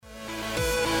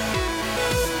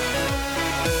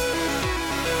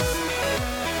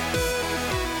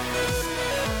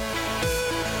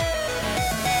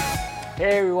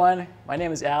Hey everyone, my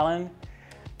name is Alan.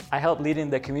 I help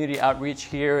leading the community outreach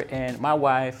here, and my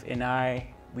wife and I,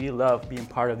 we love being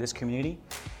part of this community.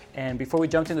 And before we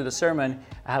jump into the sermon,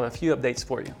 I have a few updates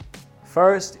for you.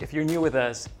 First, if you're new with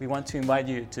us, we want to invite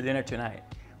you to dinner tonight.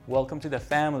 Welcome to the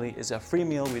Family is a free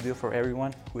meal we do for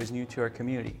everyone who is new to our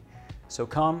community. So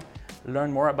come,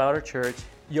 learn more about our church,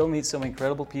 you'll meet some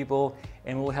incredible people,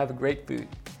 and we'll have great food.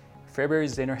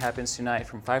 February's dinner happens tonight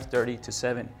from 5:30 to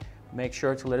 7. Make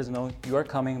sure to let us know you are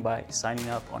coming by signing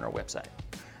up on our website.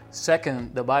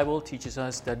 Second, the Bible teaches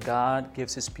us that God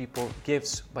gives His people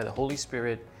gifts by the Holy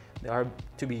Spirit that are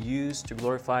to be used to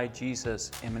glorify Jesus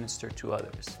and minister to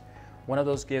others. One of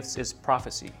those gifts is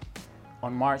prophecy.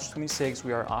 On March 26,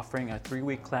 we are offering a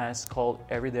 3-week class called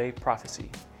Everyday Prophecy,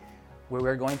 where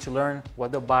we're going to learn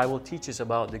what the Bible teaches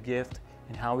about the gift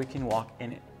and how we can walk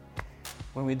in it.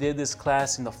 When we did this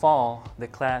class in the fall, the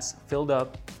class filled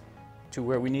up to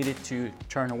where we needed to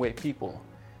turn away people.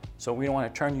 So we don't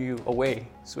want to turn you away.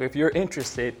 So if you're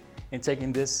interested in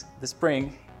taking this spring,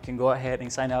 you can go ahead and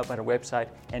sign up at our website,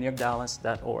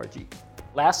 antiochdallas.org.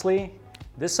 Lastly,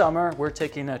 this summer we're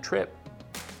taking a trip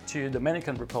to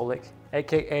Dominican Republic,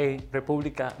 aka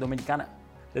República Dominicana.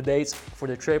 The dates for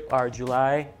the trip are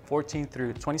July 14th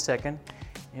through 22nd.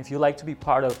 If you'd like to be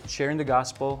part of sharing the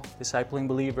gospel, discipling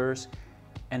believers,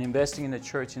 and investing in the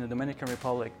church in the Dominican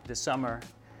Republic this summer,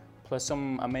 plus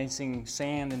some amazing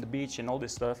sand and the beach and all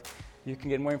this stuff, you can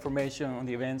get more information on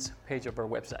the events page of our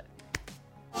website.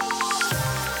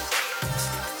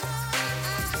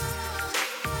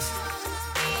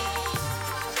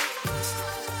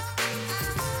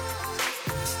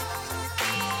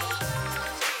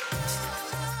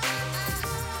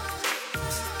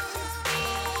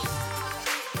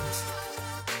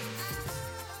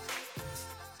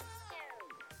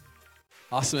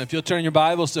 Awesome. If you'll turn your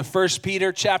Bibles to 1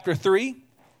 Peter chapter 3,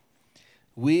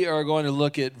 we are going to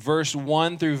look at verse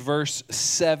 1 through verse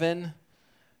 7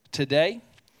 today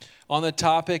on the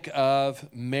topic of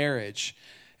marriage.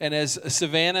 And as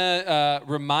Savannah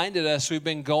reminded us, we've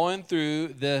been going through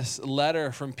this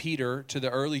letter from Peter to the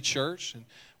early church, and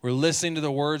we're listening to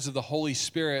the words of the Holy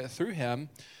Spirit through him,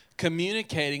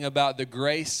 communicating about the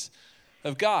grace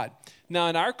of God. Now,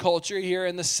 in our culture here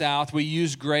in the South, we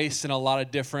use grace in a lot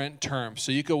of different terms.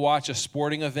 So you could watch a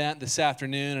sporting event this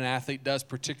afternoon, an athlete does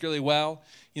particularly well.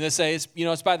 You know, say,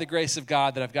 it's by the grace of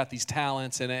God that I've got these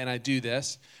talents and I do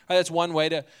this. Right, that's one way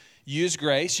to use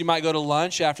grace. You might go to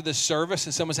lunch after the service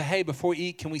and someone say, hey, before we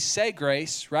eat, can we say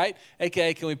grace, right?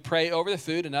 AKA, can we pray over the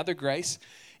food? Another grace.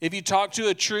 If you talk to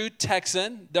a true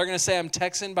Texan, they're going to say, I'm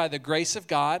Texan by the grace of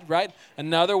God, right?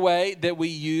 Another way that we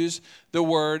use the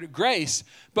word grace.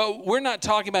 But we're not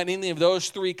talking about any of those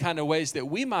three kind of ways that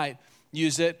we might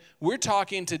use it. We're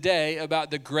talking today about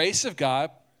the grace of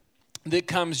God that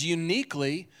comes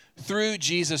uniquely through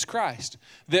Jesus Christ,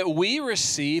 that we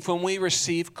receive when we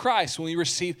receive Christ. When we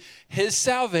receive His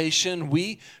salvation,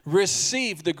 we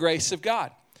receive the grace of God.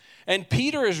 And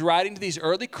Peter is writing to these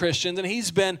early Christians, and he's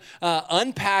been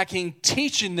unpacking,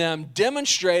 teaching them,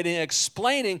 demonstrating,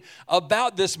 explaining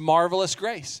about this marvelous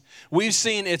grace. We've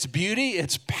seen its beauty,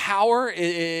 its power,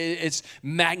 its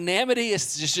magnanimity. It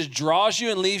just draws you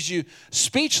and leaves you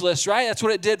speechless, right? That's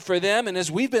what it did for them. And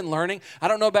as we've been learning, I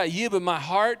don't know about you, but my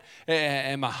heart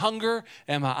and my hunger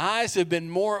and my eyes have been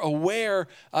more aware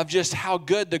of just how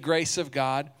good the grace of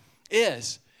God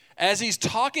is. As he's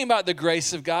talking about the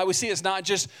grace of God, we see it's not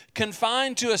just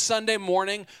confined to a Sunday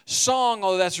morning song,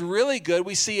 although that's really good.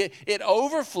 We see it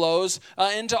overflows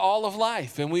into all of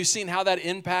life. And we've seen how that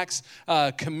impacts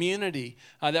community.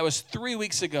 That was 3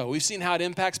 weeks ago. We've seen how it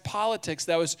impacts politics.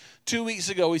 That was 2 weeks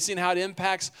ago. We've seen how it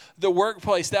impacts the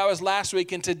workplace. That was last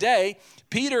week. And today,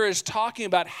 Peter is talking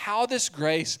about how this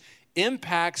grace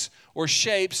impacts or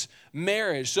shapes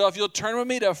marriage. So if you'll turn with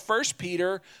me to 1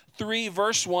 Peter 3,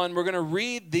 verse 1, we're going to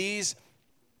read these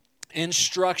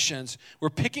instructions. We're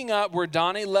picking up where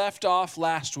Donnie left off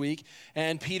last week,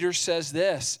 and Peter says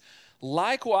this,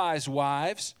 likewise,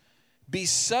 wives, be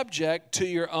subject to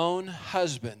your own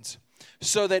husbands,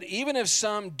 so that even if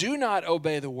some do not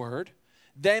obey the word,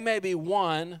 they may be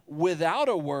won without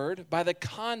a word by the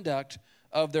conduct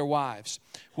of their wives,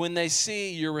 when they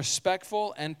see your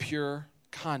respectful and pure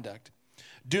conduct.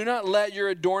 Do not let your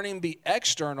adorning be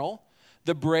external,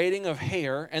 the braiding of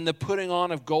hair and the putting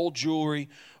on of gold jewelry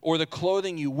or the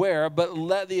clothing you wear, but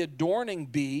let the adorning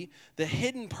be the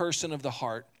hidden person of the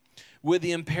heart with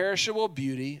the imperishable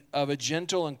beauty of a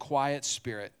gentle and quiet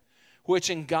spirit,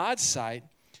 which in God's sight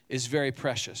is very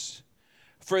precious.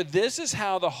 For this is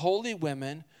how the holy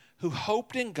women who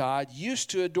hoped in God used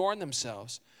to adorn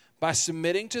themselves, by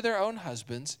submitting to their own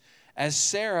husbands, as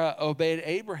Sarah obeyed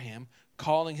Abraham,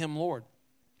 calling him Lord.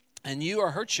 and you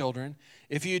are her children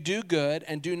if you do good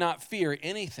and do not fear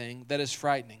anything that is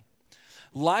frightening.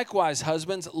 Likewise,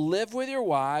 husbands, live with your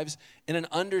wives in an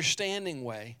understanding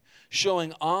way,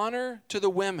 showing honor to the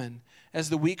women as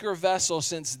the weaker vessel,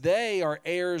 since they are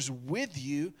heirs with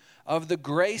you of the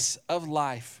grace of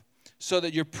life, so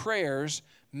that your prayers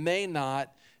may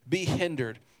not be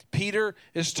hindered. Peter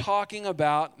is talking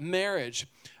about marriage.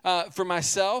 For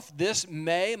myself, this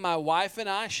May, my wife and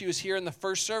I, she was here in the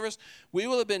first service, we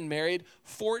will have been married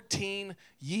 14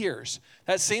 years.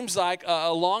 That seems like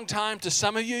a long time to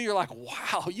some of you. You're like,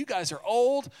 wow, you guys are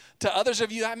old. To others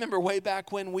of you, I remember way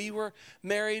back when we were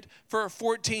married for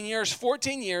 14 years.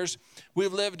 14 years,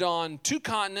 we've lived on 2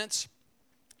 continents.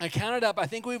 I counted up, I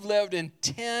think we've lived in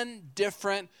 10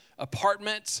 different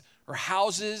apartments or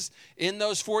houses in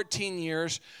those 14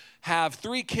 years. Have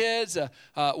 3 kids,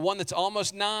 one that's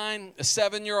almost 9, a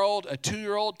 7-year-old, a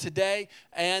 2-year-old today,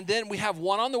 and then we have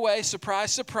one on the way.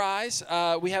 Surprise, surprise.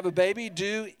 We have a baby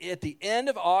due at the end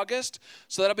of August,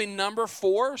 so that'll be number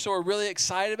 4, so we're really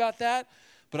excited about that,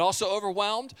 but also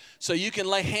overwhelmed. So you can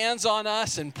lay hands on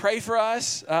us and pray for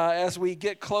us as we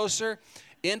get closer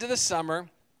into the summer.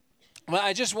 Well,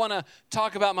 I just want to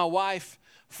talk about my wife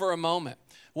for a moment.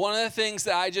 One of the things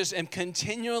that I just am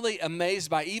continually amazed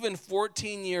by, even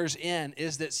 14 years in,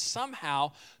 is that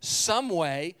somehow, some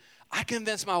way, I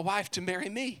convinced my wife to marry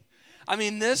me. I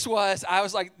mean, I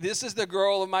was like, this is the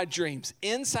girl of my dreams,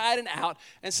 inside and out,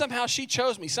 and somehow she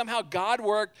chose me. Somehow God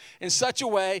worked in such a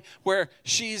way where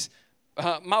she's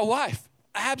my wife.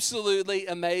 Absolutely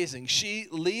amazing. She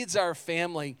leads our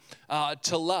family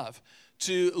to love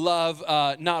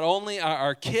not only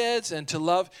our kids and to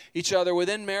love each other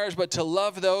within marriage, but to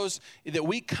love those that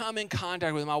we come in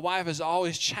contact with. My wife is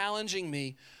always challenging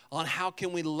me on how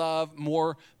can we love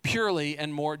more purely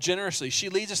and more generously. She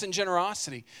leads us in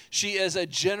generosity. She is a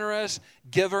generous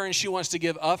giver, and she wants to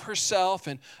give of herself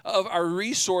and of our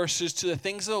resources to the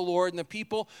things of the Lord and the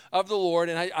people of the Lord,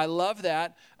 and I love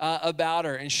that about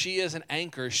her, and she is an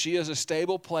anchor. She is a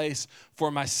stable place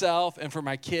for myself and for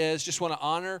my kids. Just want to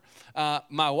honor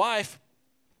my wife.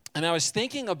 And I was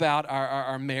thinking about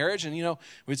our marriage, and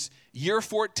it's year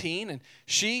 14, and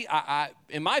she,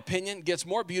 in my opinion, gets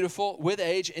more beautiful with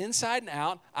age, inside and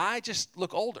out. I just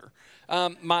look older.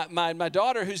 My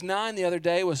daughter, who's 9, the other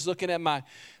day was looking at my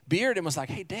beard and was like,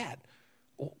 "Hey, Dad,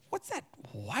 what's that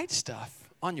white stuff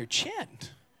on your chin?"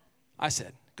 I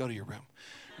said, "Go to your room."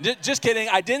 Just kidding.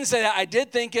 I didn't say that. I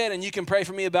did think it, and you can pray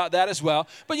for me about that as well.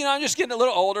 But, I'm just getting a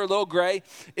little older, a little gray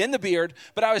in the beard.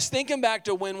 But I was thinking back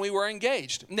to when we were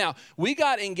engaged. Now, we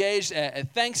got engaged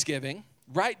at Thanksgiving,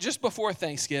 right just before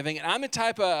Thanksgiving. And I'm the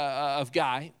type of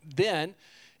guy, then,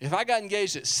 if I got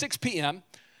engaged at 6 p.m.,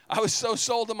 I was so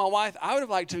sold to my wife, I would have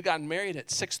liked to have gotten married at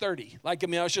 6:30.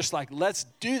 I was just like, let's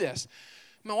do this.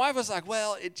 My wife was like,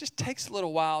 well, it just takes a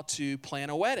little while to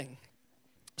plan a wedding.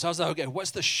 So I was like, okay,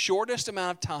 what's the shortest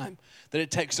amount of time that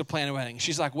it takes to plan a wedding?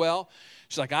 She's like,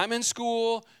 I'm in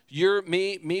school. You're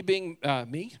me being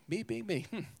me.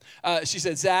 She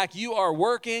said, Zach, you are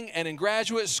working and in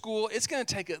graduate school. It's going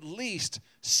to take at least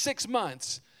 6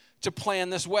 months to plan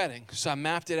this wedding. So I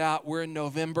mapped it out. We're in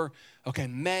November. Okay,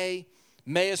 May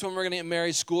is when we're going to get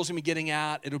married. School's going to be getting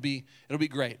out. It'll be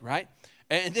great, right?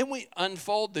 And then we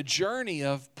unfold the journey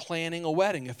of planning a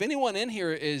wedding. If anyone in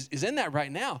here is in that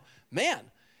right now, man,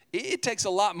 it takes a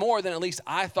lot more than at least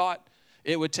I thought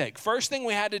it would take. First thing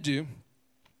we had to do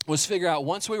was figure out,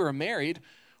 once we were married,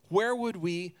 where would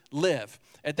we live?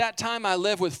 At that time, I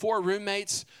lived with 4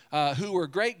 roommates who were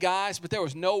great guys, but there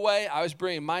was no way I was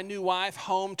bringing my new wife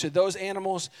home to those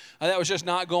animals. That was just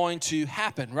not going to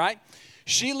happen, right?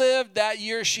 That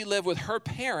year, she lived with her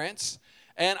parents,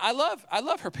 and I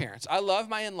love her parents. I love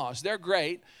my in-laws. They're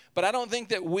great, but I don't think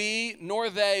that we nor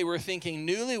they were thinking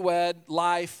newlywed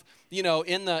life,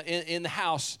 in the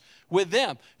house with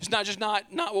them. It's not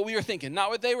what we were thinking, not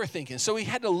what they were thinking. So we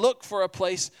had to look for a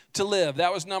place to live.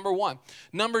 That was number 1.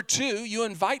 Number 2, you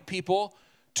invite people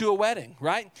to a wedding,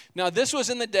 right? Now, this was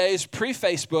in the days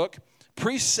pre-Facebook,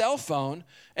 pre-cell phone,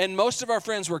 and most of our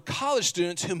friends were college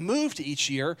students who moved each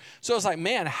year. So it was like,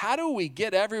 man, how do we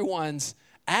get everyone's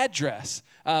address?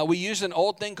 We used an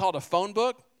old thing called a phone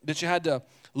book that you had to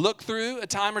look through a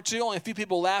time or two. Only a few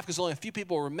people laugh because only a few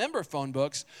people remember phone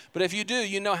books. But if you do,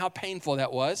 you know how painful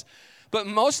that was. But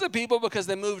most of the people, because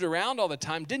they moved around all the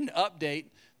time, didn't update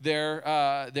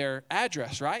their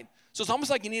address, right? So it's almost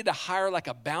like you needed to hire like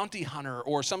a bounty hunter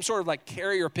or some sort of like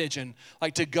carrier pigeon,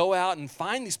 like to go out and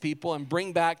find these people and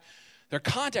bring back their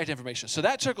contact information. So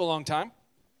that took a long time.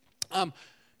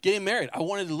 Getting married, I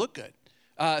wanted to look good.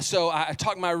 So I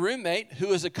talked my roommate, who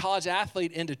was a college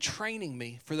athlete, into training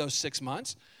me for those 6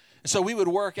 months. So we would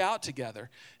work out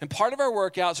together. And part of our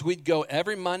workouts, we'd go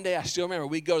every Monday. I still remember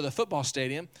we'd go to the football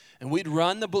stadium and we'd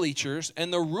run the bleachers.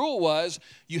 And the rule was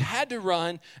you had to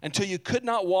run until you could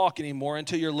not walk anymore,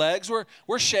 until your legs were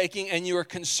shaking and you were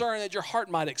concerned that your heart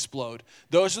might explode.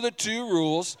 Those are the two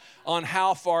rules on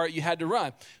how far you had to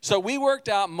run. So we worked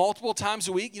out multiple times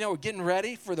a week. We're getting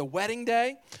ready for the wedding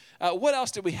day. What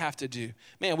else did we have to do?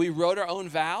 Man, we wrote our own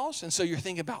vows. And so you're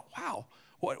thinking about, wow,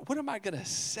 what am I going to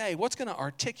say? What's going to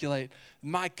articulate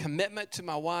my commitment to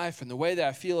my wife and the way that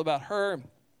I feel about her?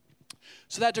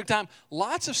 So that took time.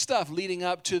 Lots of stuff leading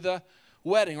up to the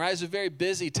wedding, right? It's a very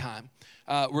busy time.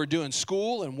 We're doing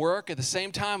school and work at the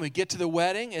same time. We get to the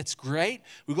wedding. It's great.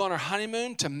 We go on our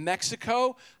honeymoon to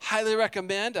Mexico. Highly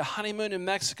recommend a honeymoon in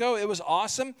Mexico. It was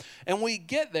awesome. And we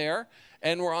get there,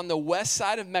 and we're on the west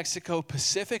side of Mexico,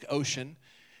 Pacific Ocean.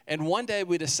 And one day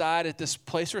we decide at this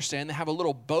place we're staying, they have a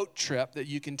little boat trip that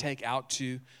you can take out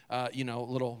to, a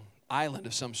little island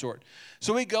of some sort.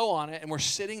 So we go on it, and we're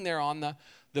sitting there on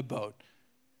the boat.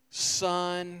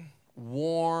 Sun,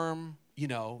 warm,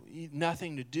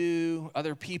 nothing to do,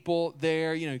 other people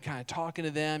there, you're kind of talking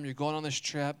to them, you're going on this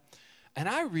trip. And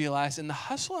I realized in the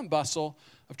hustle and bustle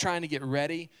of trying to get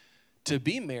ready to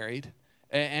be married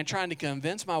and trying to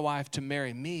convince my wife to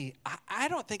marry me, I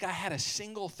don't think I had a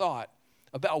single thought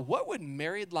about what would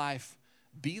married life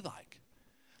be like.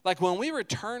 Like when we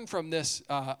return from this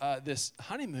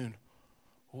honeymoon,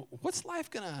 what's life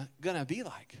gonna be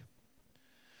like?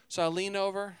 So I lean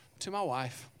over to my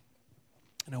wife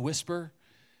and I whisper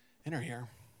in her ear,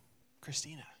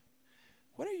 Christina,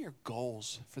 what are your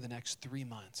goals for the next 3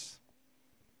 months?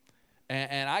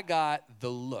 And I got the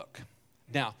look.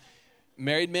 Now,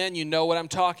 married men, you know what I'm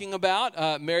talking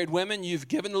about. Married women, you've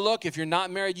given the look. If you're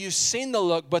not married, you've seen the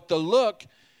look. But the look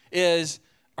is,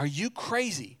 are you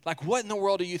crazy? Like, what in the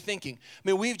world are you thinking? I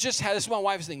mean, we've just had, this is my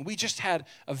wife's thing, we just had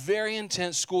a very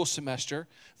intense school semester,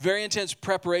 very intense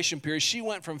preparation period. She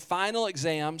went from final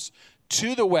exams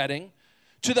to the wedding,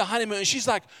 to the honeymoon. And she's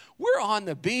like, we're on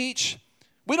the beach.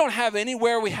 We don't have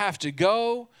anywhere we have to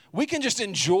go. We can just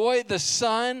enjoy the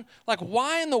sun. Like,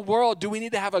 why in the world do we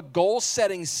need to have a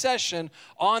goal-setting session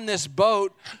on this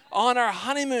boat on our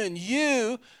honeymoon?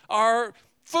 You are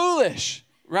foolish,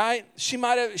 right? She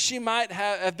might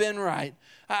have been right.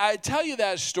 I tell you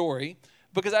that story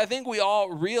because I think we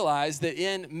all realize that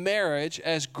in marriage,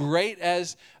 as great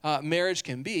as marriage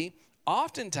can be,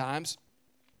 oftentimes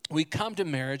we come to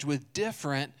marriage with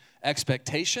different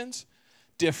expectations,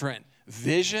 different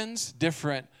visions,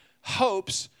 different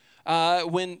hopes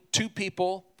when two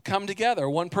people come together.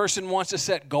 One person wants to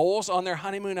set goals on their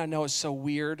honeymoon. I know it's so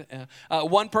weird.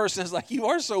 One person is like, you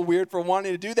are so weird for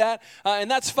wanting to do that. And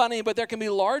that's funny, but there can be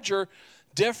larger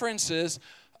differences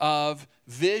of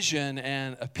vision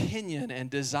and opinion and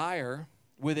desire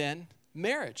within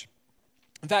marriage.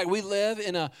 In fact, we live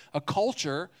in a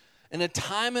culture, in a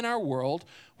time in our world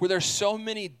where there's so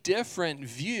many different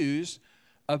views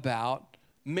about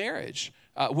marriage.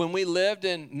 When we lived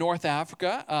in North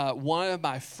Africa, one of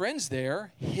my friends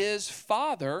there, his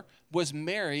father was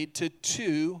married to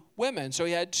two women. So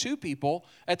he had two people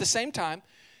at the same time.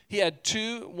 He had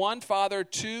one father,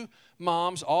 two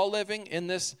moms, all living in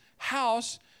this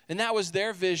house. And that was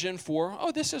their vision for,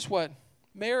 this is what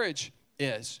marriage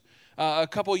is. A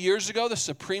couple years ago, the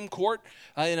Supreme Court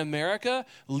in America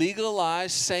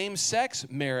legalized same-sex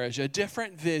marriage, a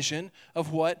different vision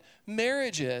of what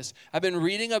marriage is. I've been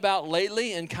reading about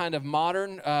lately in kind of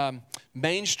modern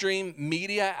mainstream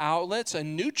media outlets a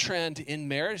new trend in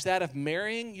marriage, that of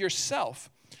marrying yourself.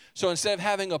 So instead of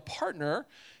having a partner,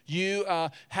 you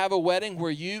have a wedding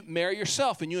where you marry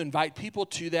yourself and you invite people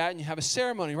to that and you have a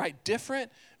ceremony, right?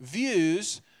 Different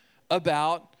views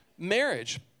about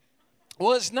marriage.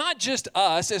 Well, it's not just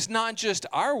us, it's not just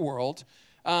our world,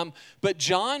 but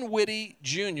John Whitty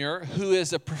Jr., who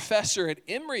is a professor at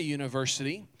Emory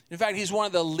University, in fact, he's one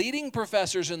of the leading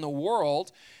professors in the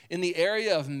world in the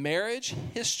area of marriage,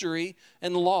 history,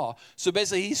 and law. So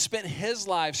basically, he spent his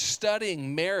life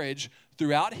studying marriage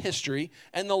throughout history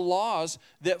and the laws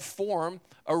that form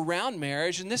around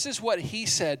marriage. And this is what he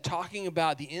said, talking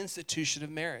about the institution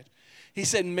of marriage. He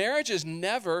said, marriage is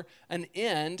never an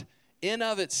end in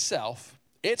of itself.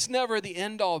 It's never the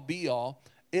end-all, be-all.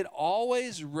 It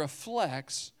always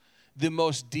reflects the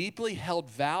most deeply held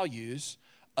values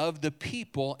of the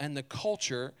people and the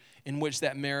culture in which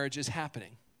that marriage is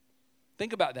happening.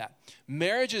 Think about that.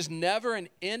 Marriage is never an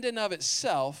end in of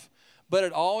itself, but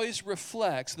it always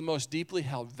reflects the most deeply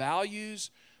held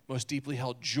values, most deeply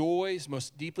held joys,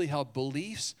 most deeply held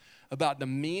beliefs about the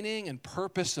meaning and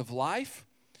purpose of life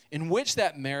in which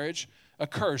that marriage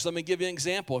occurs. Let me give you an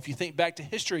example. If you think back to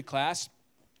history class,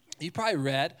 You probably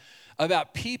read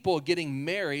about people getting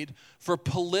married for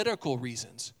political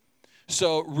reasons.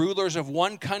 So rulers of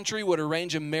one country would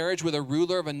arrange a marriage with a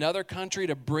ruler of another country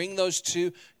to bring those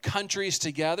two countries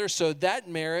together. So that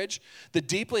marriage, the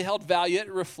deeply held value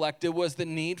it reflected was the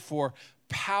need for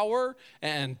power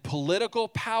and political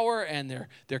power and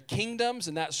their kingdoms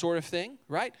and that sort of thing,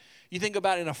 right? You think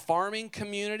about in a farming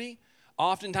community,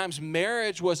 oftentimes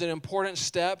marriage was an important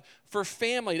step for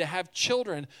family to have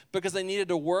children because they needed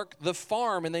to work the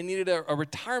farm and they needed a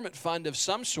retirement fund of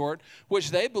some sort,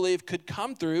 which they believed could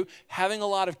come through having a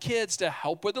lot of kids to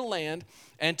help with the land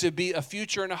and to be a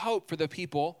future and a hope for the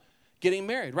people getting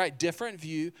married, right? Different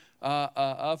view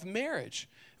of marriage.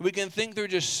 We can think through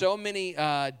just so many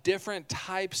different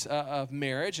types of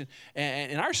marriage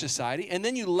and in our society, and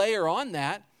then you layer on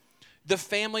that the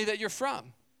family that you're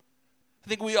from. I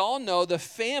think we all know the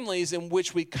families in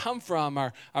which we come from,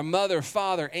 our mother,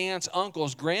 father, aunts,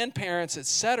 uncles, grandparents,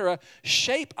 etc.,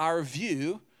 shape our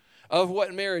view of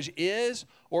what marriage is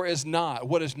or is not,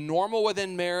 what is normal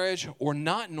within marriage or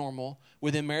not normal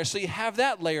within marriage. So you have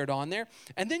that layered on there.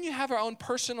 And then you have our own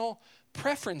personal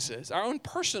preferences, our own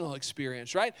personal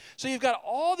experience, right? So you've got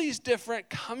all these different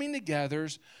coming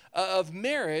togethers of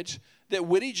marriage that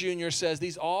Whitty Jr. says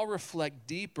these all reflect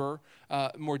deeper,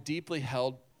 more deeply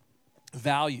held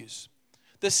values.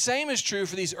 The same is true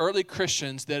for these early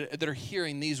Christians that are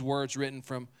hearing these words written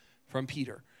from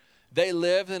Peter. They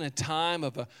lived in a time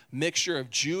of a mixture of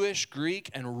Jewish, Greek,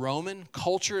 and Roman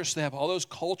culture, so they have all those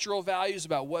cultural values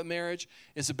about what marriage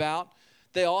is about.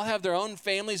 They all have their own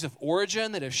families of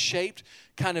origin that have shaped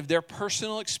kind of their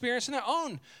personal experience and their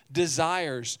own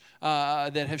desires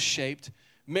that have shaped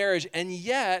marriage. And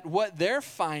yet, what they're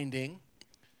finding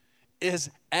is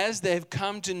as they've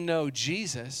come to know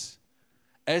Jesus,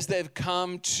 as they've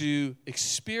come to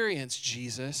experience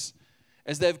Jesus,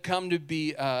 as they've come to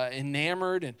be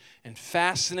enamored and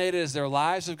fascinated, as their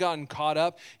lives have gotten caught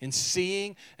up in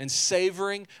seeing and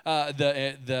savoring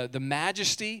the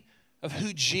majesty of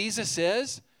who Jesus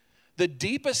is, the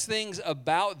deepest things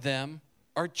about them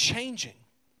are changing.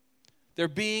 They're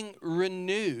being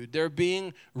renewed. They're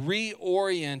being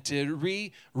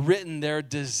reoriented, rewritten. Their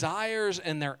desires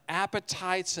and their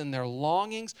appetites and their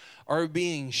longings are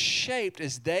being shaped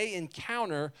as they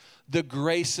encounter the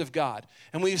grace of God.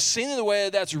 And we've seen in the way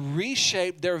that that's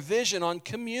reshaped their vision on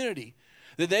community.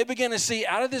 That they begin to see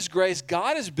out of this grace,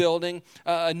 God is building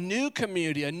a new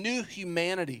community, a new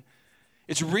humanity.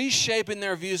 It's reshaping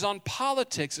their views on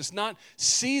politics. It's not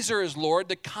Caesar is Lord,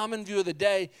 the common view of the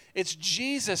day. It's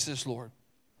Jesus is Lord.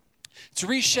 It's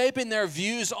reshaping their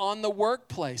views on the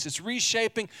workplace. It's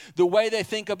reshaping the way they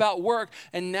think about work.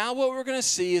 And now what we're going to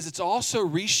see is it's also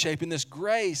reshaping this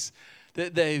grace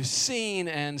that they've seen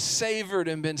and savored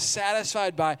and been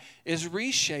satisfied by is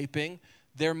reshaping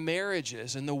their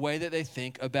marriages and the way that they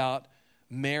think about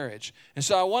marriage. And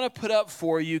so I want to put up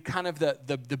for you kind of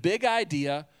the big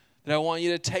idea that I want you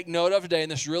to take note of today in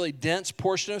this really dense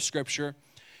portion of Scripture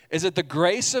is that the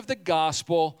grace of the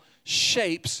gospel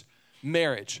shapes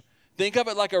marriage. Think of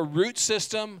it like a root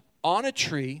system on a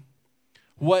tree.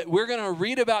 What we're going to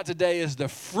read about today is the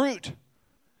fruit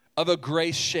of a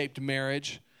grace-shaped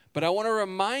marriage. But I want to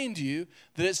remind you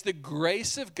that it's the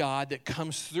grace of God that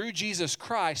comes through Jesus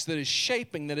Christ that is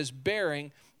shaping, that is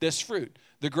bearing this fruit.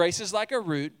 The grace is like a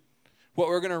root. What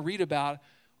we're going to read about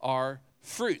are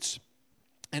fruits.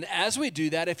 And as we do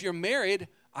that, if you're married,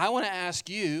 I want to ask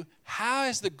you, how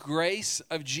is the grace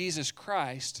of Jesus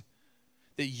Christ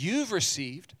that you've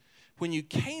received when you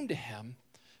came to Him,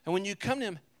 and when you come to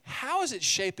Him, how is it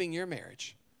shaping your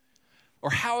marriage? Or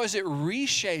how is it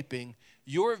reshaping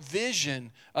your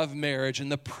vision of marriage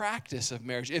and the practice of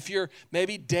marriage? If you're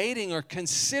maybe dating or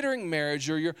considering marriage,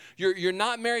 or you're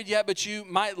not married yet, but you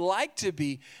might like to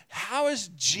be, how is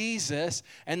Jesus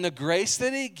and the grace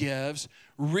that He gives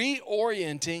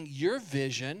reorienting your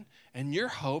vision and your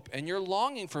hope and your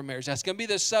longing for marriage? That's going to be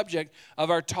the subject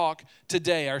of our talk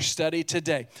today, our study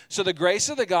today. So the grace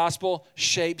of the gospel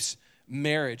shapes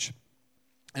marriage.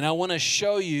 And I want to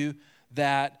show you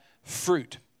that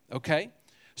fruit, okay?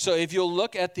 So if you'll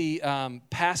look at the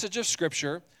passage of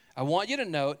Scripture, I want you to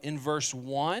note in verse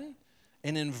 1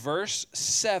 and in verse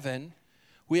 7,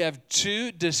 we have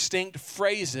two distinct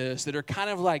phrases that are kind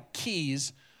of like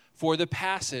keys for the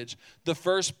passage. The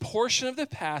first portion of the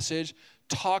passage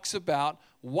talks about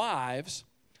wives.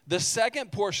 The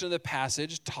second portion of the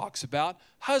passage talks about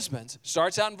husbands.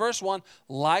 Starts out in verse 1,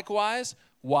 likewise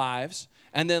wives,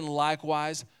 and then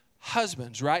likewise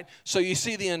husbands, right? So you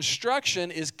see the instruction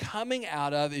is coming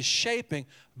out of, is shaping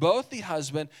both the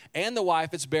husband and the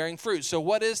wife. It's bearing fruit. So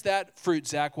what is that fruit,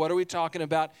 Zach? What are we talking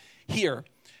about here?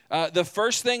 The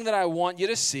first thing that I want you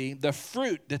to see, the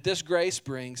fruit that this grace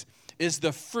brings, is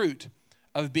the fruit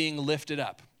of being lifted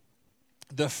up.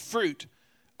 The fruit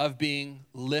of being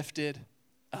lifted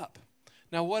up.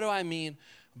 Now, what do I mean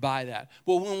by that?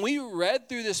 Well, when we read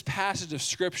through this passage of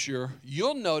Scripture,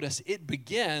 you'll notice it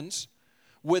begins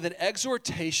with an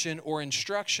exhortation or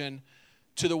instruction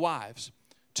to the wives,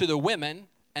 to the women,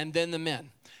 and then the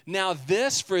men. Now,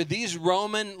 this, for these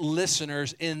Roman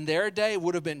listeners in their day,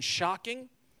 would have been shocking,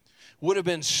 would have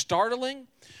been startling,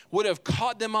 would have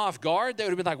caught them off guard. They would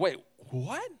have been like, wait,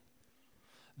 what?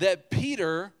 That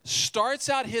Peter starts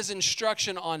out his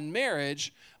instruction on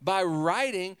marriage by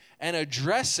writing and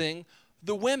addressing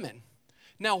the women.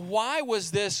 Now, why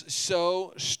was this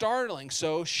so startling,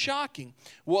 so shocking?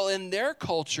 Well, in their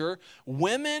culture,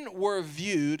 women were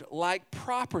viewed like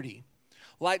property,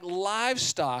 like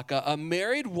livestock. A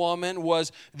married woman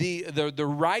was the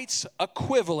rights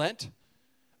equivalent,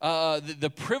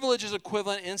 the privileges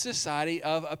equivalent in society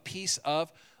of a piece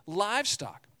of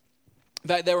livestock.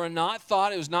 That they were not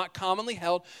thought, it was not commonly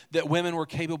held that women were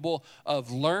capable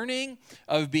of learning,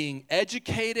 of being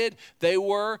educated. They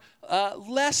were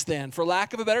less than, for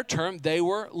lack of a better term, they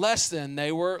were less than.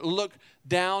 They were looked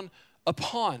down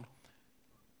upon.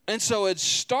 And so it's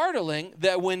startling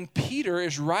that when Peter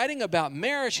is writing about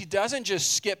marriage, he doesn't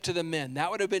just skip to the men. That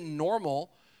would have been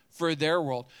normal for their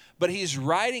world. But he's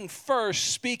writing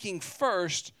first, speaking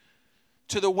first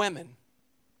to the women.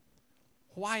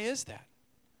 Why is that?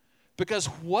 Because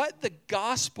what the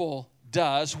gospel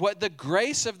does, what the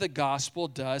grace of the gospel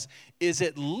does, is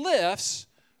it lifts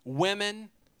women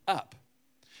up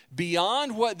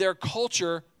beyond what their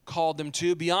culture called them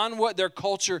to, beyond what their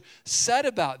culture said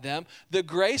about them. The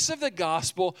grace of the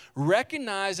gospel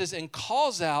recognizes and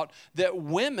calls out that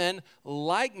women,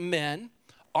 like men,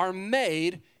 are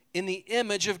made in the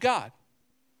image of God.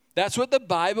 That's what the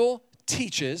Bible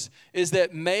teaches, is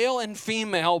that male and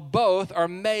female both are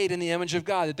made in the image of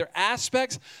God, that there are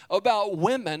aspects about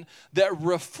women that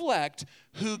reflect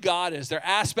who God is. There are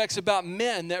aspects about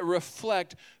men that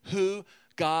reflect who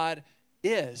God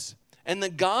is. And the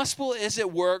gospel is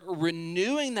at work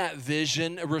renewing that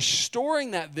vision,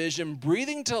 restoring that vision,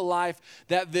 breathing to life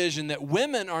that vision that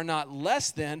women are not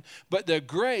less than, but the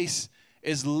grace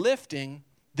is lifting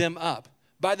them up.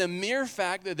 By the mere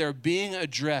fact that they're being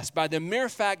addressed, by the mere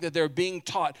fact that they're being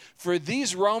taught. For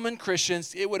these Roman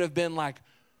Christians, it would have been like,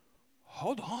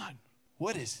 hold on,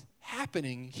 what is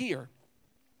happening here?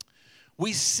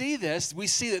 We see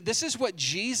that this is what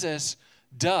Jesus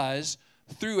does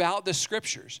throughout the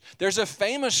Scriptures. There's a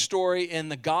famous story in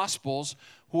the Gospels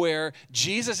where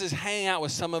Jesus is hanging out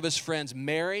with some of his friends,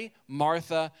 Mary,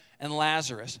 Martha, and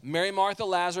Lazarus. Mary, Martha,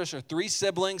 Lazarus are three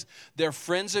siblings. They're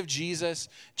friends of Jesus.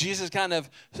 Jesus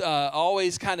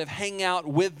always hang out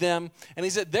with them. And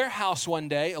he's at their house one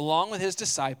day along with his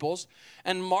disciples.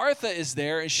 And Martha is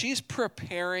there and she's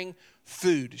preparing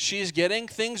food. She's getting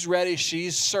things ready.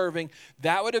 She's serving.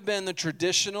 That would have been the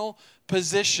traditional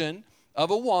position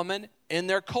of a woman in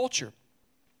their culture.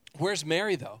 Where's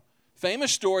Mary, though?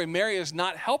 Famous story, Mary is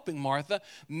not helping Martha.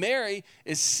 Mary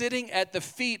is sitting at the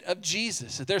feet of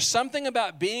Jesus. There's something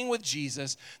about being with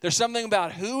Jesus. There's something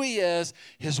about who he is,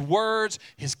 his words,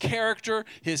 his character,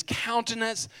 his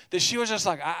countenance, that she was just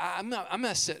like, I'm going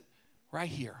to sit right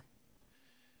here.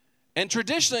 And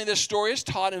traditionally, this story is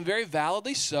taught, and very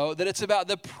validly so, that it's about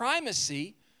the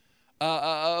primacy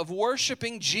of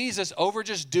worshiping Jesus over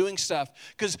just doing stuff.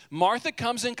 Because Martha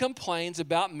comes and complains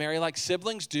about Mary like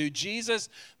siblings do. Jesus,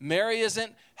 Mary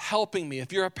isn't helping me.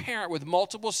 If you're a parent with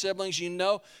multiple siblings, you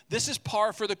know this is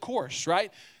par for the course,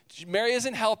 right? Mary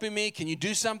isn't helping me. Can you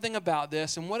do something about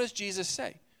this? And what does Jesus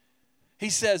say?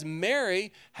 He says,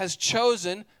 Mary has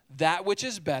chosen that which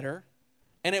is better,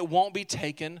 and it won't be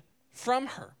taken from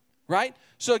her. Right?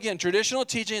 So again, traditional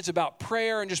teaching, it's about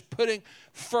prayer and just putting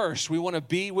first. We want to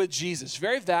be with Jesus.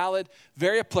 Very valid,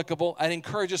 very applicable. I'd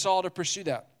encourage us all to pursue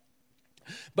that.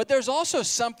 But there's also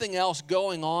something else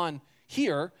going on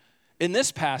here in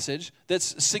this passage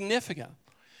that's significant.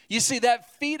 You see,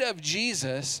 that feet of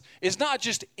Jesus is not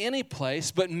just any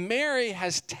place, but Mary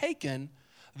has taken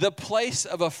the place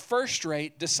of a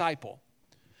first-rate disciple.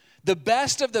 The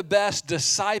best of the best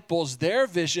disciples, their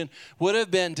vision would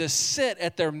have been to sit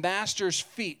at their master's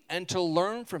feet and to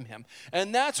learn from him.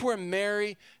 And that's where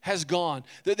Mary has gone.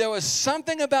 That there was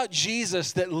something about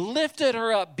Jesus that lifted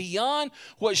her up beyond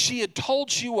what she had told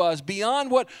she was,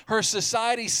 beyond what her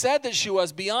society said that she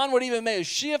was, beyond what even maybe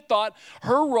she had thought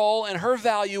her role and her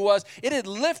value was. It had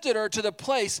lifted her to the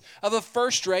place of a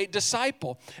first-rate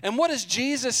disciple. And what does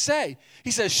Jesus say? He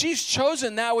says, she's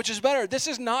chosen that which is better. This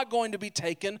is not going to be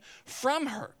taken from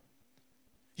her.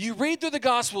 You read through the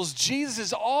Gospels, Jesus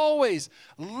is always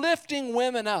lifting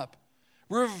women up,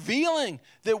 revealing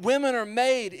that women are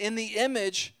made in the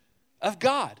image of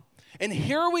God. And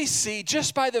here we see,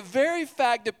 just by the very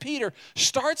fact that Peter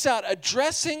starts out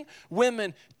addressing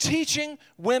women, teaching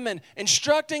women,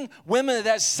 instructing women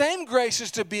that same grace is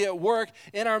to be at work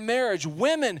in our marriage.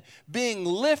 Women being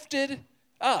lifted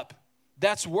up.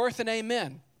 That's worth an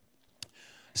amen.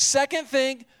 Second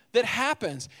thing that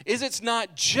happens is it's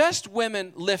not just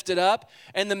women lifted up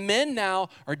and the men now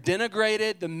are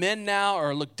denigrated, the men now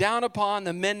are looked down upon,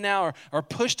 the men now are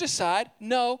pushed aside.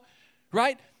 No,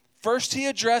 right? First he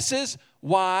addresses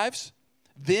wives,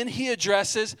 then he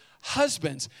addresses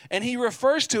husbands. And he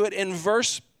refers to it in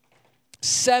verse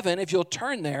 7, if you'll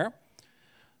turn there.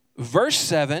 Verse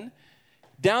 7,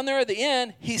 down there at the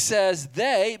end, he says,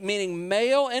 they, meaning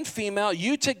male and female,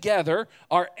 you together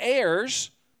are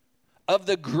heirs of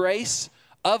the grace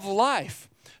of life.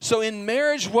 So in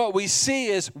marriage, what we see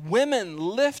is women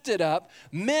lifted up,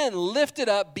 men lifted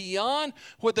up beyond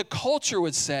what the culture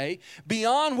would say,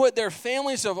 beyond what their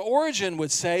families of origin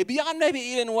would say, beyond maybe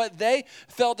even what they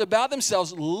felt about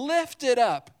themselves, lifted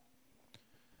up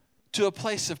to a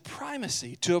place of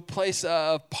primacy, to a place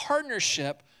of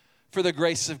partnership for the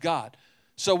grace of God.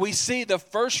 So we see the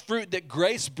first fruit that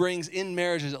grace brings in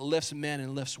marriage is it lifts men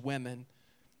and lifts women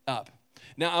up.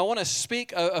 Now, I want to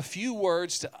speak a few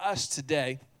words to us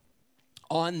today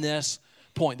on this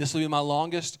point. This will be my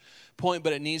longest point,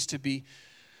 but it needs to be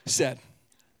said.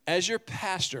 As your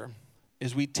pastor,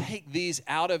 as we take these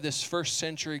out of this first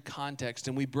century context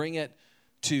and we bring it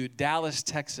to Dallas,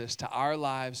 Texas, to our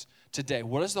lives today,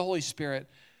 what does the Holy Spirit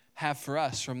have for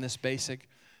us from this basic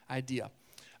idea?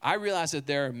 I realize that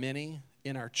there are many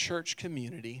in our church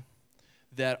community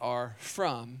that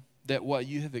what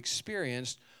you have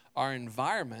experienced are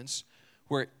environments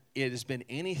where it has been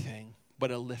anything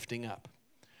but a lifting up,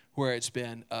 where it's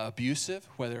been abusive,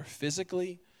 whether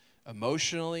physically,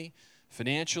 emotionally,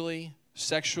 financially,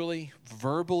 sexually,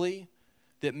 verbally,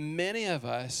 that many of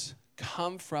us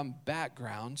come from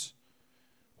backgrounds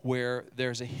where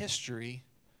there's a history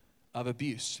of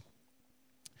abuse.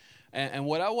 And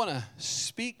what I want to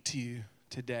speak to you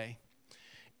today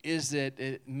is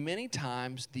that many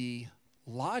times the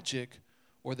logic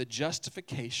or the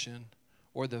justification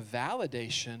or the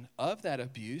validation of that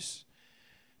abuse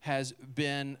has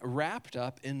been wrapped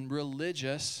up in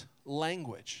religious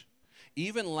language,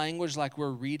 even language like we're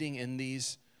reading in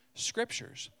these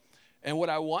scriptures. And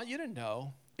what I want you to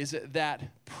know is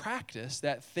that practice,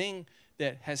 that thing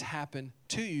that has happened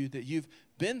to you, that you've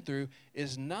been through,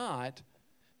 is not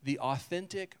the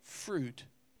authentic fruit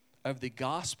of the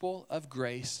gospel of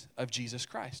grace of Jesus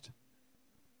Christ.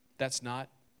 That's not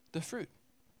the fruit.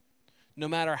 No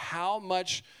matter how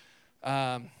much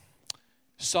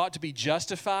sought to be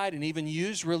justified and even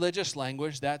used religious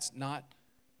language, that's not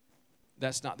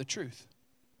the truth.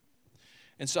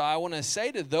 And so I want to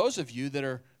say to those of you that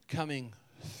are coming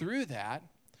through that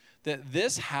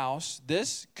this house,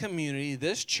 this community,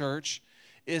 this church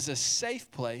is a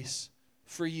safe place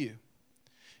for you.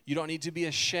 You don't need to be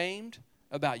ashamed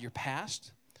about your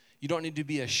past. You don't need to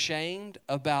be ashamed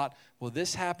about, well,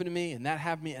 this happened to me and that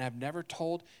happened to me and I've never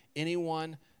told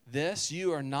anyone this.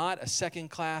 You are not a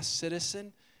second-class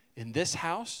citizen in this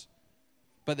house,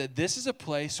 but that this is a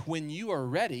place when you are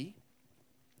ready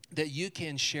that you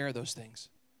can share those things,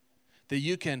 that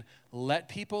you can let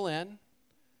people in,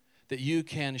 that you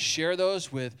can share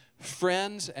those with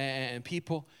friends and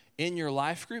people in your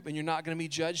life group, and you're not going to be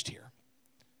judged here.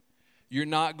 You're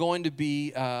not going to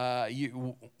be,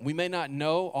 we may not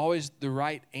know always the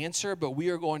right answer, but we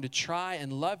are going to try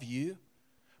and love you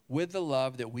with the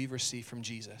love that we've received from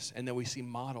Jesus and that we see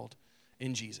modeled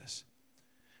in Jesus.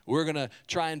 We're going to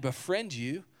try and befriend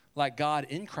you like God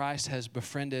in Christ has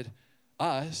befriended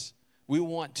us. We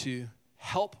want to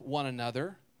help one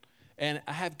another. And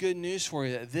I have good news for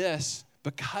you that this,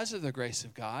 because of the grace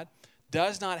of God,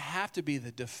 does not have to be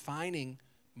the defining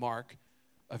mark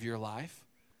of your life,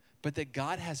 but that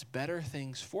God has better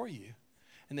things for you,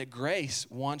 and that grace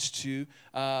wants to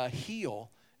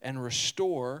heal and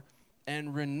restore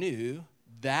and renew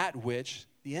that which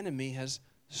the enemy has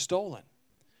stolen.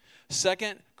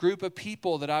 Second group of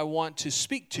people that I want to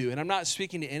speak to, and I'm not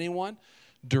speaking to anyone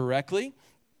directly,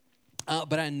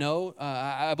 but I know,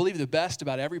 I believe the best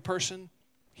about every person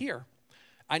here.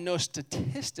 I know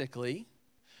statistically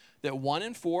that 1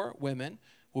 in 4 women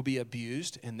will be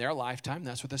abused in their lifetime.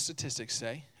 That's what the statistics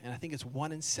say. And I think it's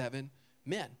 1 in 7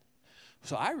 men.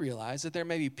 So I realize that there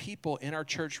may be people in our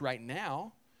church right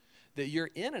now that you're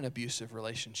in an abusive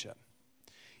relationship.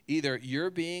 Either you're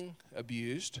being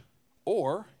abused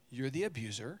or you're the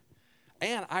abuser.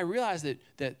 And I realize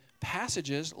that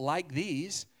passages like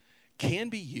these can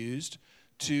be used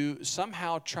to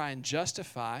somehow try and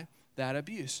justify that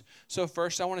abuse. So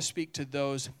first, I want to speak to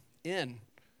those in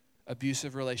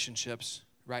abusive relationships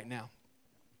right now.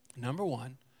 Number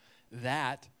one,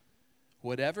 that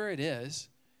whatever it is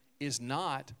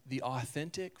not the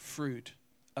authentic fruit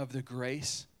of the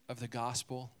grace of the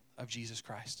gospel of Jesus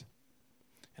Christ.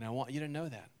 And I want you to know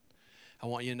that. I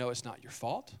want you to know it's not your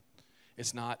fault.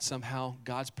 It's not somehow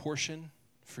God's portion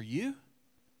for you.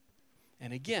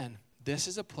 And again, this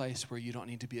is a place where you don't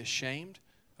need to be ashamed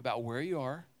about where you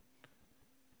are,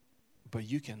 but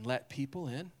you can let people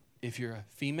in. If you're a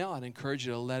female, I'd encourage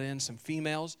you to let in some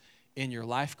females in your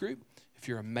life group. If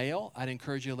you're a male, I'd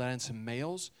encourage you to let in some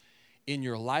males in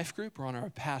your life group. We're on our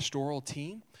pastoral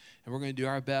team, and we're going to do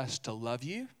our best to love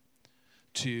you,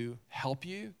 to help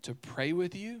you, to pray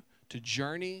with you, to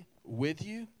journey with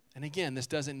you. And again, this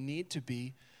doesn't need to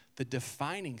be the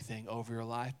defining thing over your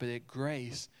life, but that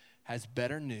grace has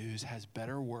better news, has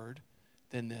better word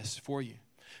than this for you.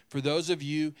 For those of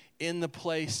you in the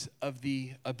place of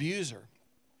the abuser,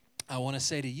 I want to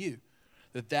say to you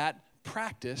that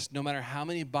practice, no matter how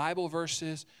many Bible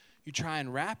verses you try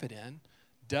and wrap it in,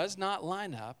 does not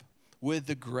line up with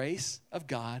the grace of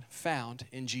God found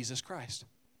in Jesus Christ.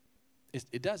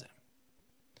 It doesn't.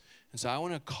 And so I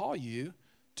want to call you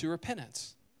to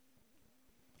repentance.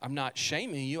 I'm not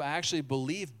shaming you. I actually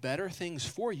believe better things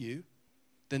for you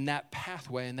than that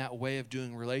pathway and that way of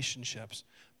doing relationships.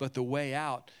 But the way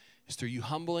out is through you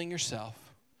humbling yourself,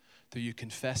 through you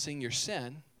confessing your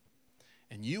sin,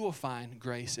 and you will find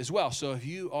grace as well. So if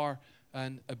you are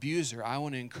an abuser, I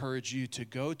want to encourage you to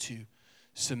go to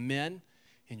some men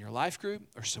in your life group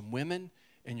or some women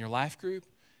in your life group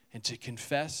and to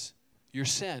confess your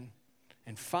sin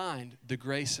and find the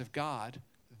grace of God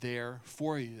there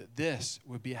for you. That this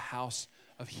would be a house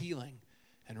of healing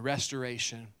and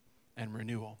restoration and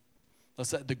renewal.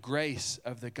 Let's let the grace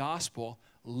of the gospel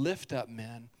lift up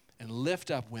men and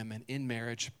lift up women in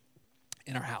marriage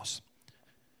in our house.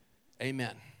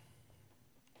 Amen.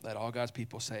 Let all God's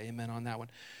people say amen on that one.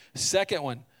 Second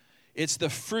one, it's the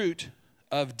fruit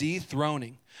of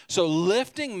dethroning. So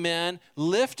lifting men,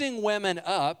 lifting women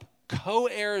up,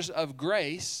 co-heirs of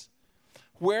grace.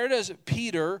 Where does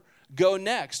Peter go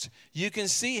next? You can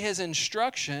see his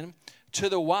instruction to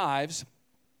the wives.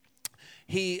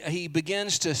 He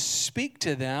begins to speak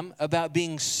to them about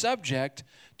being subject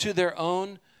to their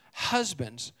own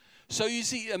husbands. So you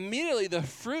see, immediately the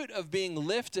fruit of being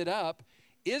lifted up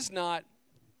is not,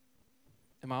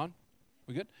 am I on?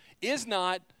 We good? Is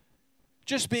not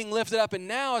just being lifted up, and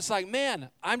now it's like, man,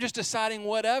 I'm just deciding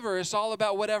whatever. It's all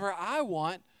about whatever I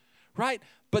want, right?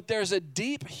 But there's a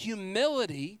deep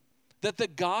humility that the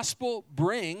gospel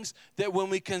brings, that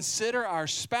when we consider our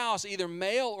spouse, either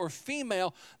male or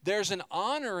female, there's an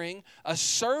honoring, a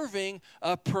serving,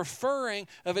 a preferring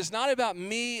of it's not about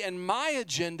me and my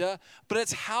agenda, but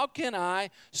it's how can I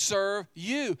serve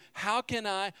you? How can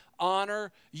I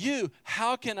honor you?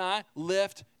 How can I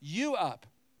lift you up?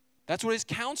 That's what he's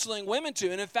counseling women to.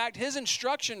 And in fact, his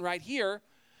instruction right here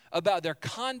about their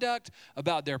conduct,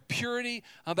 about their purity,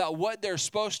 about what they're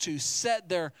supposed to set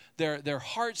their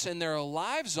hearts and their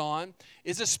lives on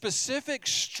is a specific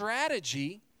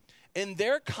strategy. In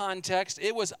their context,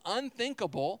 it was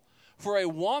unthinkable for a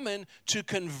woman to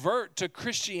convert to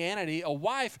Christianity, a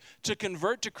wife to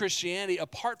convert to Christianity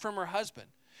apart from her husband.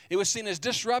 It was seen as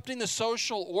disrupting the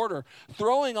social order,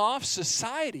 throwing off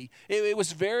society. It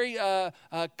was very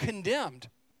condemned.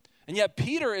 And yet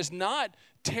Peter is not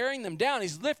tearing them down.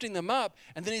 He's lifting them up,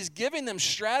 and then he's giving them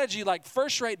strategy like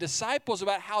first-rate disciples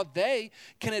about how they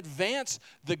can advance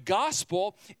the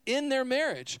gospel in their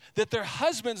marriage, that their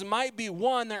husbands might be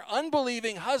won, their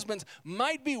unbelieving husbands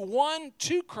might be won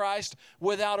to Christ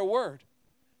without a word.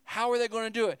 How are they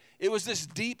going to do it? It was this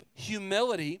deep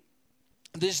humility,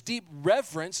 this deep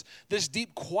reverence, this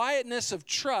deep quietness of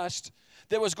trust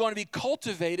that was going to be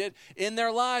cultivated in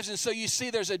their lives. And so you see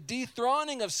there's a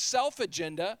dethroning of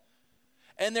self-agenda,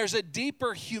 and there's a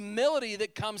deeper humility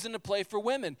that comes into play for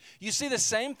women. You see the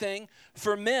same thing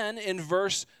for men in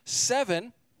verse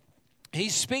 7. He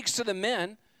speaks to the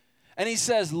men, and he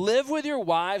says, live with your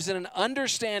wives in an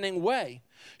understanding way,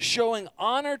 showing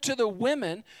honor to the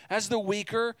women as the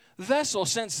weaker vessel,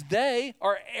 since they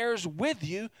are heirs with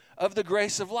you of the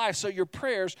grace of life, so your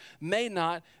prayers may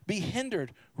not be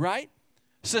hindered, right?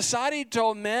 Society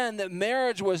told men that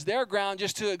marriage was their ground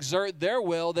just to exert their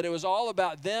will, that it was all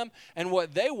about them and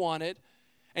what they wanted.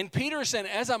 And Peter is saying,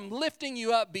 as I'm lifting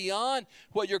you up beyond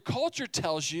what your culture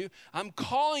tells you, I'm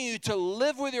calling you to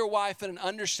live with your wife in an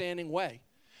understanding way.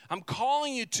 I'm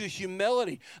calling you to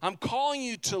humility. I'm calling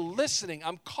you to listening.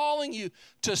 I'm calling you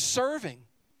to serving,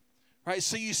 right?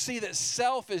 So you see that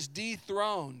self is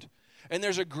dethroned and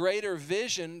there's a greater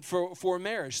vision for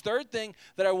marriage. Third thing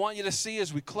that I want you to see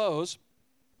as we close,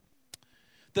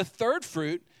 the third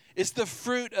fruit is the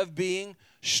fruit of being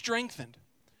strengthened.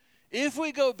 If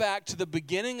we go back to the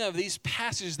beginning of these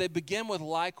passages, they begin with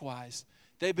likewise.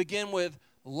 They begin with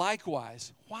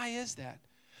likewise. Why is that?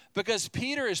 Because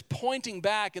Peter is pointing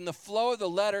back in the flow of the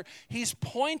letter, he's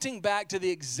pointing back to the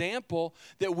example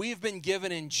that we've been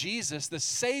given in Jesus, the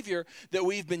Savior that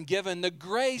we've been given, the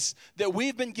grace that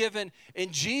we've been given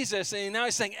in Jesus. And now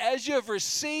he's saying, as you have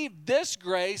received this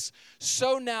grace,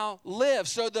 so now live.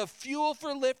 So the fuel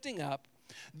for lifting up,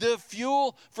 the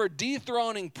fuel for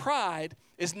dethroning pride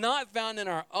is not found in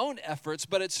our own efforts,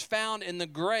 but it's found in the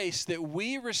grace that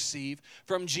we receive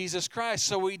from Jesus Christ.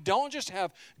 So we don't just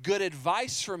have good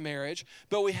advice for marriage,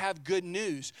 but we have good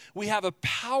news. We have a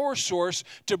power source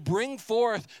to bring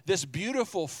forth this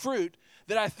beautiful fruit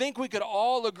that I think we could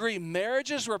all agree,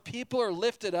 marriages where people are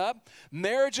lifted up,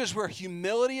 marriages where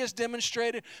humility is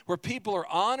demonstrated, where people are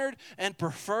honored and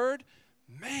preferred,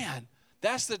 man,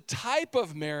 that's the type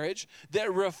of marriage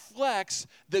that reflects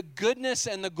the goodness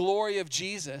and the glory of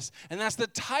Jesus. And that's the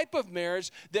type of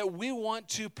marriage that we want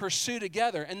to pursue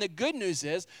together. And the good news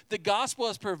is the gospel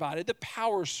has provided the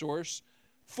power source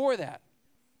for that.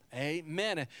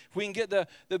 Amen. If we can get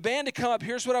the band to come up,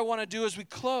 here's what I want to do as we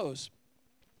close.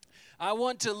 I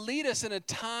want to lead us in a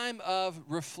time of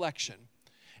reflection,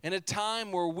 in a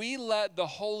time where we let the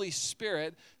Holy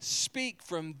Spirit speak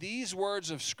from these words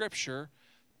of Scripture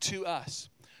to us.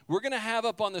 We're going to have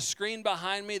up on the screen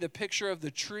behind me the picture of the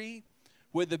tree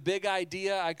with the big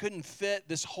idea. I couldn't fit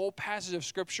this whole passage of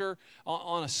Scripture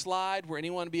on a slide where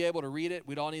anyone would be able to read it.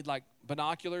 We'd all need like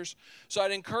binoculars. So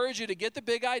I'd encourage you to get the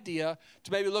big idea,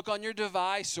 to maybe look on your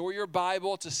device or your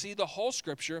Bible to see the whole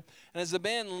Scripture. And as the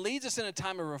band leads us in a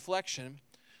time of reflection,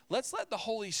 let's let the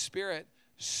Holy Spirit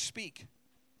speak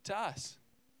to us.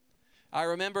 I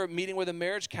remember meeting with a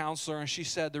marriage counselor, and she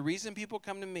said, the reason people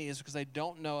come to me is because they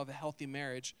don't know of a healthy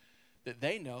marriage that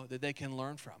they know that they can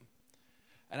learn from.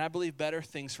 And I believe better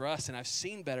things for us, and I've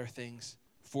seen better things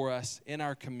for us in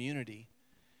our community.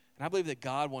 And I believe that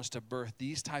God wants to birth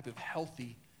these type of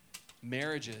healthy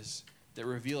marriages that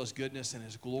reveal His goodness and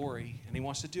His glory, and He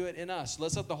wants to do it in us.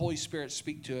 Let's let the Holy Spirit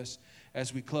speak to us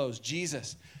as we close.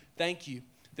 Jesus, thank you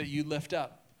that you lift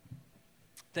up.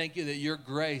 Thank you that your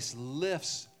grace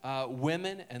lifts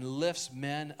women and lifts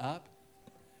men up,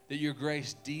 that your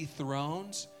grace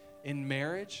dethrones in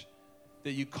marriage,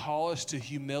 that you call us to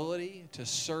humility, to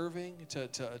serving,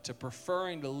 to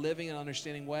preferring, to living in an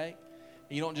understanding way.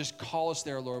 And you don't just call us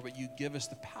there, Lord, but you give us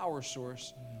the power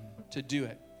source to do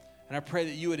it. And I pray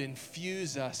that you would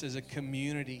infuse us as a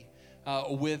community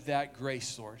with that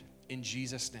grace, Lord, in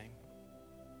Jesus' name.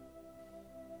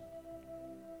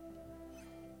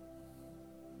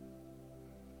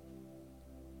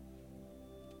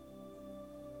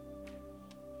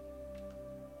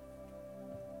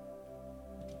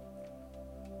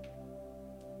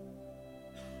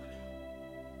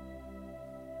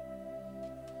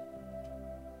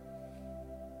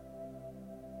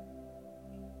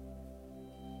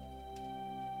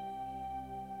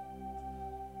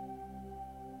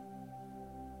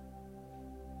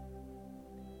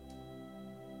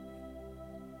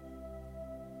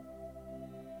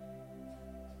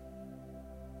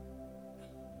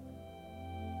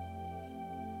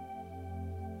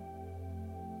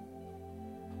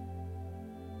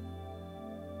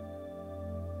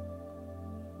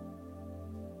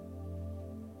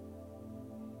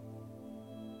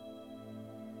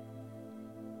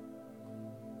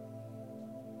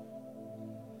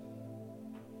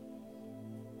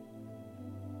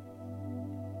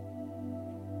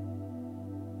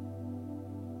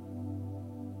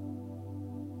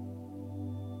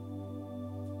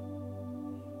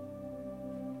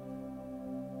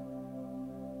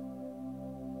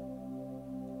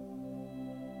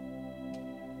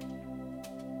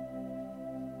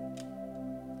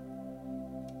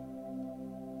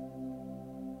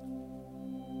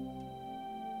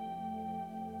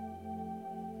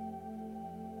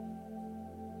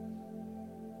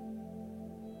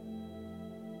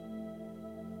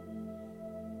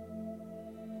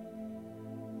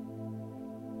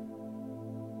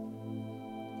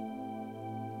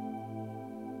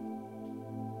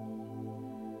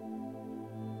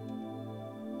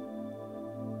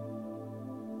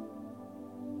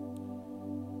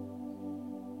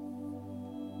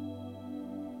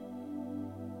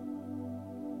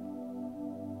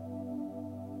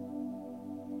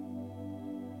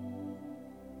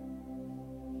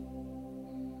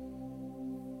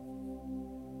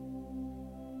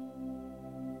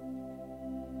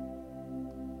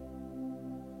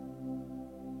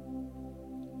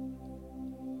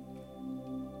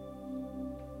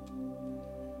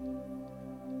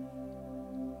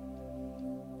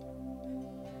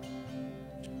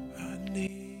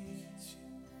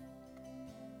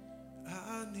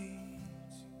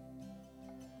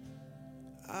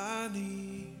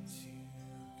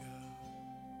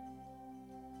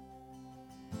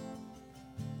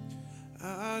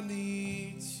 I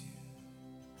need you.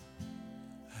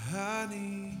 I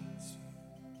need you.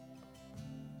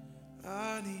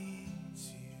 I need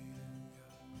you.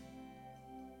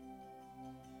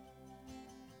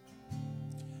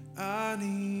 I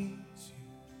need you.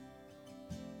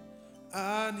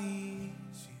 I need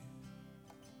you.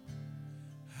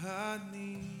 I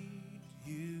need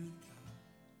you.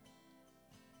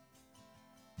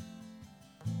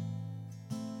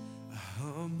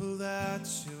 Humble that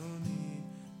you'll need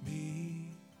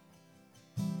me.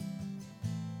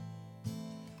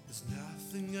 There's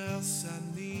nothing else I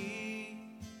need.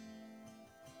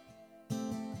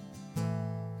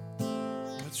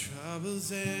 My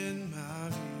troubles in my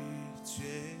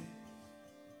reaches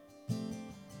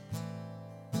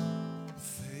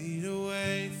fade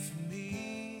away from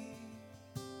me.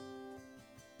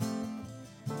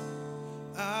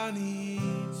 I need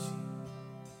you.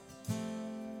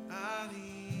 I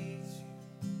need you.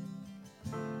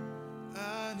 I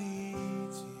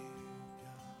need you,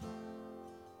 God.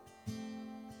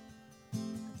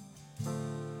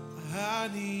 I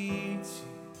need you.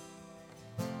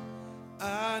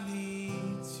 I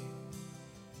need you.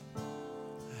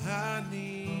 I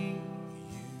need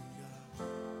you, God.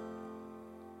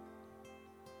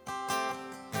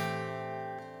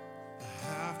 I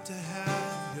have to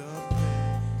have your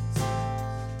presence.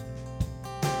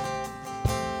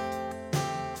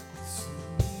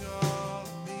 Consuming all of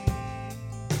me.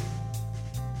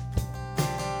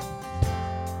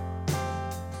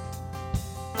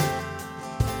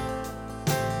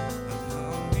 I'm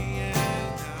hungry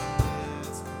and I'm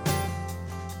desperate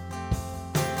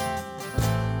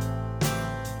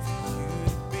for you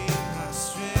to be my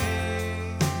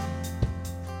strength.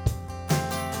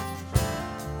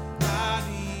 I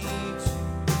need you.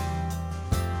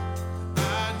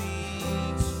 I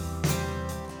need you.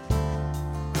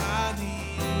 I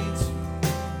need you,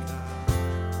 God.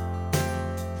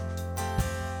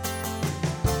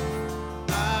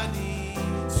 I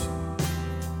need you.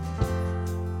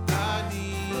 I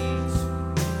need you.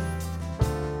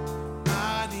 I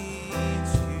need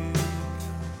you, God.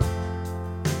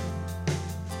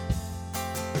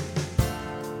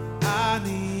 I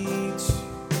need you.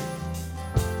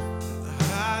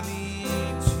 I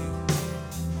need you.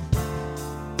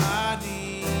 I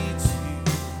need you.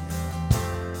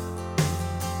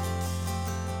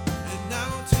 And I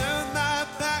will turn my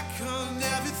back on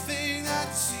everything that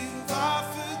you've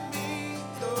offered me,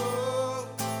 Lord.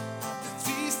 The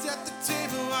feast at the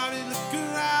table while we look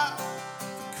around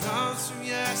for crumbs from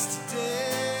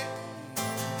yesterday.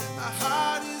 And my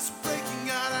heart is breaking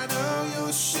out. I know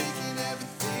you're shaking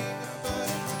everything, but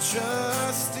I'm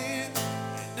trusting.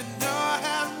 And I know I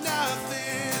have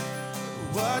nothing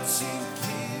but what you've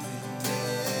given me.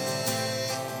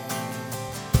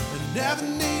 I never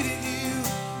needed you,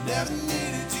 never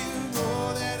needed you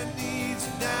more than I need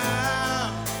you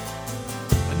now.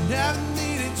 I never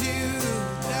needed you,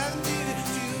 never needed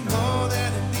you more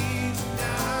than I need you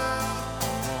now.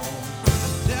 I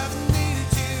never needed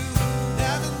you,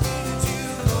 never needed you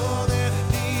more than I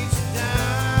need you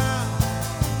now.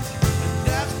 I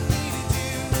never needed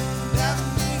you, never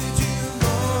needed you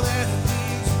more than I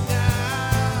need you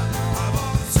now. I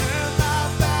wanna turn my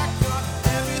back on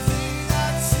everything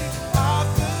that you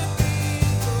offered me,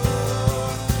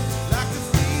 Lord. Like a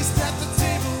feast at the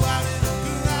table while we look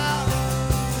around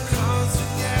for crumbs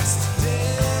from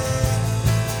yesterday.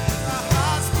 And my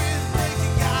heart's been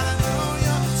breaking out. I know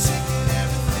you're shaking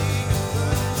everything,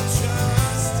 but I'm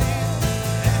trusting.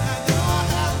 And I know I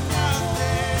have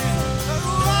nothing but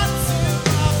what you've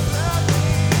offered me,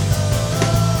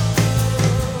 Lord.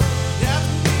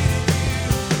 Never needed you,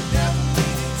 never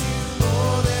needed you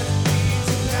more than I need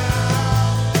you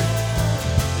now.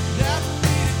 Never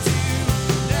needed you,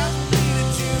 never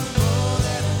needed you more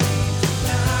than I need you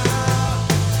now.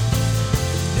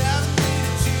 Never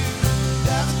needed you,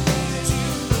 never needed you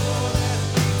more than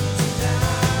I need you now.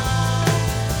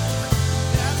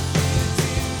 Never needed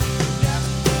you,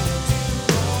 never needed you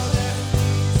more than I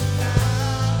need you now.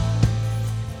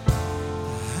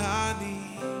 I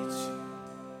need you.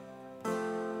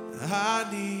 I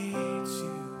need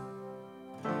you.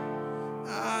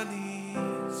 I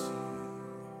need you.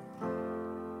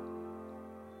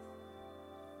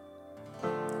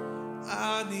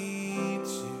 I need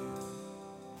you.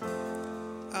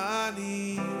 I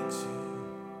need you.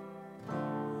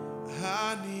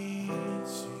 I need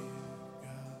you,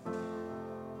 God.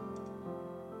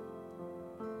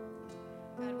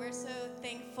 God, we're so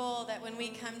thankful that when we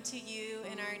come to you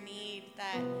in our need,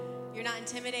 that you're not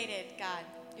intimidated, God.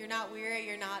 You're not weary,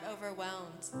 you're not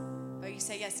overwhelmed. But you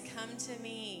say, yes, come to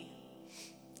me.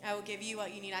 I will give you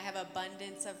what you need. I have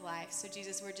abundance of life. So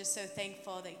Jesus, we're just so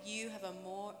thankful that you have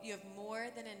more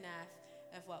than enough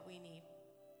of what we need.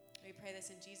 We pray this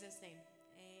in Jesus' name.